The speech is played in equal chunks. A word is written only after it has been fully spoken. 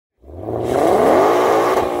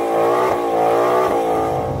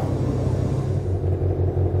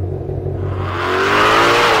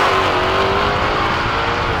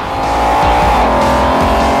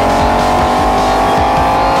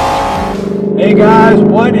Hey guys,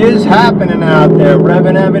 what is happening out there?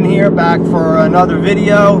 REVan Evan here, back for another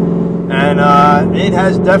video, and it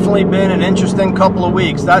has definitely been an interesting couple of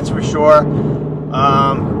weeks, that's for sure.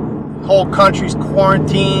 Whole country's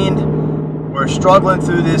quarantined. We're struggling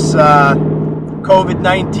through this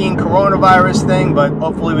COVID-19 coronavirus thing, but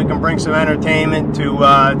hopefully we can bring some entertainment to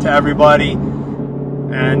everybody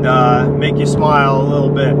and make you smile a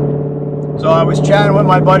little bit. So I was chatting with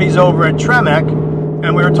my buddies over at Tremec,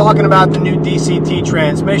 and we were talking about the new DCT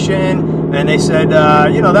transmission, and they said,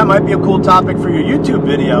 you know, that might be a cool topic for your YouTube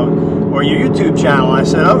video or your YouTube channel. I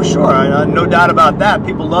said, oh, sure, no doubt about that.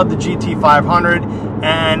 People love the GT500,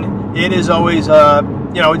 and it is always,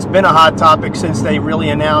 you know, it's been a hot topic since they really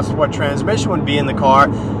announced what transmission would be in the car,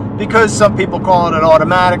 because some people call it an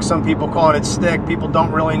automatic, some people call it stick. People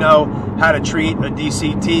don't really know how to treat a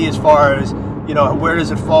DCT as far as, you know, where does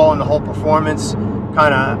it fall in the whole performance,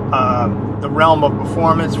 kind of the realm of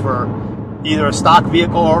performance for either a stock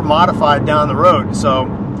vehicle or modified down the road. So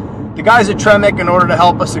the guys at Tremec, in order to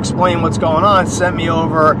help us explain what's going on, sent me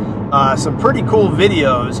over some pretty cool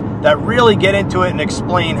videos that really get into it and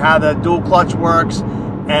explain how the dual clutch works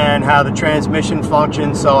and how the transmission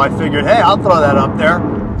functions. So I figured, hey, I'll throw that up there.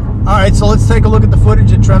 All right, so let's take a look at the footage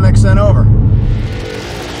that Tremec sent over.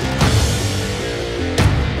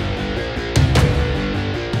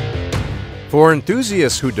 For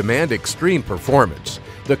enthusiasts who demand extreme performance,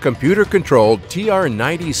 the computer-controlled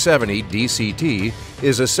TR-9070 DCT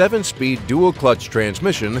is a 7-speed dual-clutch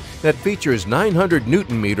transmission that features 900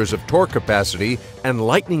 Newton-meters of torque capacity and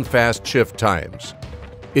lightning-fast shift times.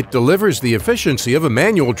 It delivers the efficiency of a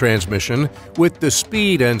manual transmission with the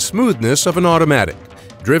speed and smoothness of an automatic,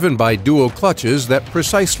 driven by dual clutches that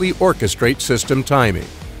precisely orchestrate system timing.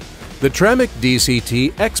 The Tremec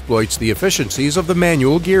DCT exploits the efficiencies of the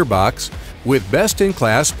manual gearbox with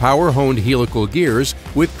best-in-class power-honed helical gears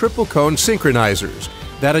with triple cone synchronizers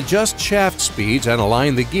that adjust shaft speeds and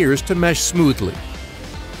align the gears to mesh smoothly.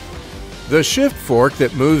 The shift fork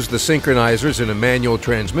that moves the synchronizers in a manual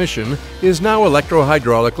transmission is now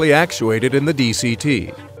electro-hydraulically actuated in the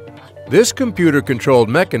DCT. This computer-controlled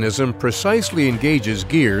mechanism precisely engages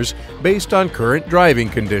gears based on current driving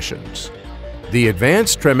conditions. The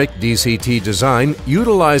advanced Tremec DCT design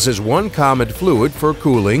utilizes one common fluid for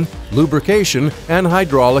cooling, lubrication, and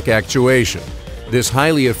hydraulic actuation. This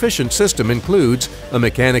highly efficient system includes a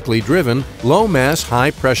mechanically driven, low-mass,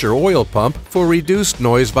 high-pressure oil pump for reduced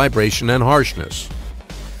noise, vibration, and harshness.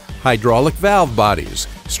 Hydraulic valve bodies,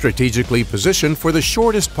 strategically positioned for the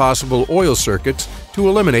shortest possible oil circuits to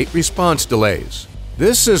eliminate response delays.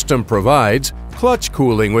 This system provides clutch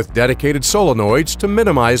cooling with dedicated solenoids to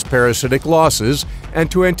minimize parasitic losses and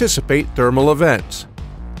to anticipate thermal events,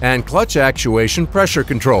 and clutch actuation pressure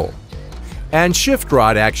control, and shift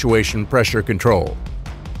rod actuation pressure control.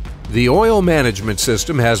 The oil management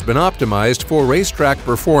system has been optimized for racetrack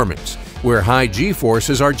performance, where high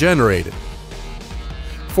G-forces are generated.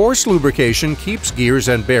 Force lubrication keeps gears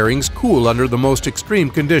and bearings cool under the most extreme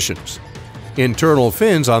conditions. Internal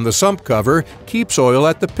fins on the sump cover keeps oil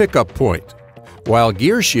at the pickup point, while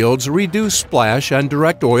gear shields reduce splash and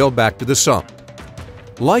direct oil back to the sump.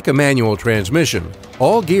 Like a manual transmission,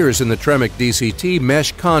 all gears in the Tremec DCT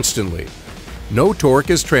mesh constantly. No torque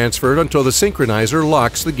is transferred until the synchronizer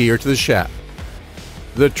locks the gear to the shaft.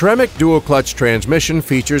 The Tremec dual-clutch transmission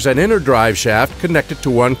features an inner drive shaft connected to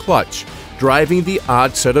one clutch, driving the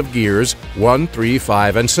odd set of gears 1, 3,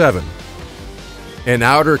 5, and 7. An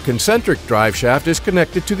outer concentric drive shaft is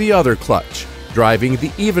connected to the other clutch, driving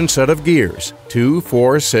the even set of gears 2,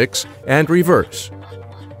 4, 6, and reverse.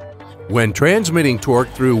 When transmitting torque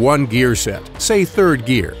through one gear set, say third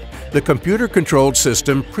gear, the computer-controlled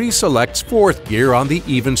system pre-selects fourth gear on the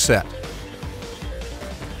even set.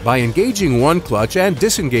 By engaging one clutch and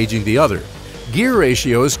disengaging the other, gear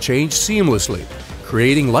ratios change seamlessly,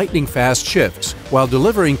 creating lightning-fast shifts while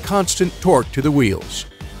delivering constant torque to the wheels.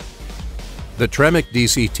 The Tremec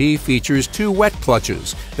DCT features two wet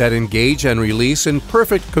clutches that engage and release in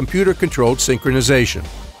perfect computer-controlled synchronization.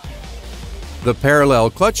 The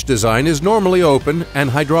parallel clutch design is normally open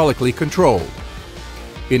and hydraulically controlled.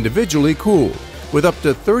 Individually cooled, with up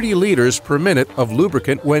to 30 liters per minute of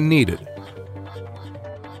lubricant when needed.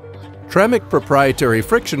 Tremec proprietary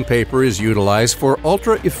friction paper is utilized for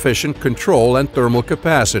ultra-efficient control and thermal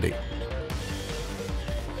capacity.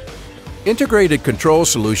 Integrated control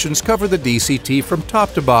solutions cover the DCT from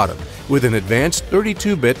top to bottom with an advanced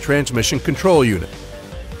 32-bit transmission control unit.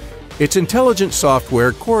 Its intelligent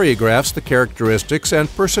software choreographs the characteristics and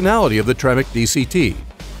personality of the Tremec DCT,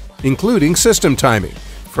 including system timing,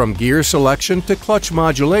 from gear selection to clutch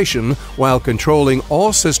modulation, while controlling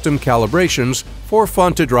all system calibrations for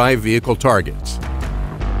fun-to-drive vehicle targets.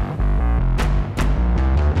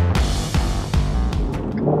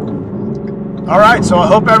 All right, so I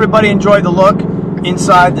hope everybody enjoyed the look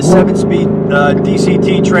inside the 7-speed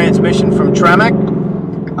DCT transmission from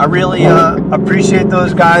Tremec. I really appreciate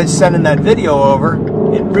those guys sending that video over.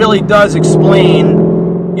 It really does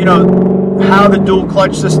explain, you know, how the dual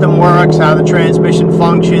clutch system works, how the transmission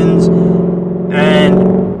functions,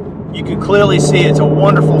 and you can clearly see it's a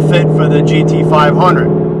wonderful fit for the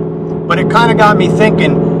GT500. But it kind of got me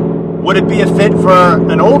thinking, would it be a fit for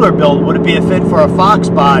an older build? Would it be a fit for a Fox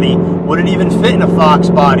body? Would it even fit in a Fox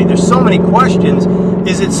body? There's so many questions.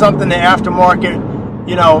 Is it something the aftermarket,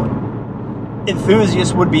 you know,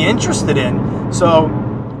 enthusiasts would be interested in? So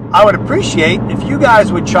I would appreciate if you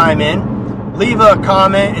guys would chime in, leave a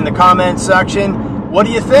comment in the comment section. What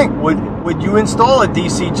do you think? Would you install a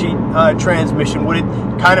DCT transmission? Would it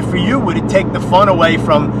kind of, for you, would it take the fun away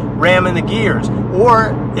from ramming the gears?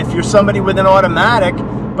 Or if you're somebody with an automatic,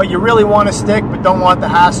 but you really want to stick but don't want the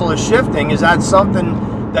hassle of shifting, is that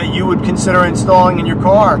something that you would consider installing in your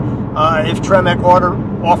car if Tremec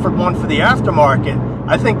offered one for the aftermarket?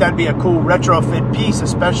 I think that'd be a cool retrofit piece,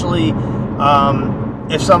 especially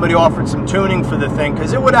if somebody offered some tuning for the thing,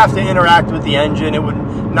 because it would have to interact with the engine. It would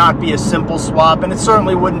not be a simple swap, and it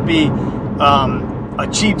certainly wouldn't be a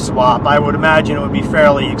cheap swap. I would imagine it would be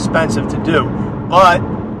fairly expensive to do. But,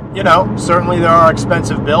 you know, certainly there are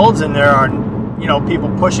expensive builds, and there are, you know, people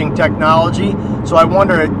pushing technology. So I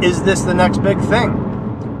wonder, is this the next big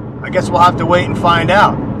thing? I guess we'll have to wait and find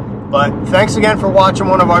out. But thanks again for watching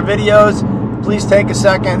one of our videos. Please take a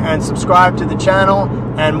second and subscribe to the channel.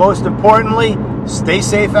 And most importantly, stay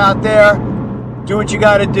safe out there. Do what you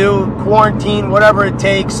got to do. Quarantine, whatever it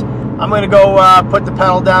takes. I'm going to go put the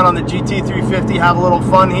pedal down on the GT350, have a little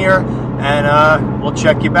fun here, and we'll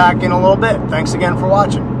check you back in a little bit. Thanks again for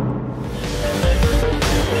watching.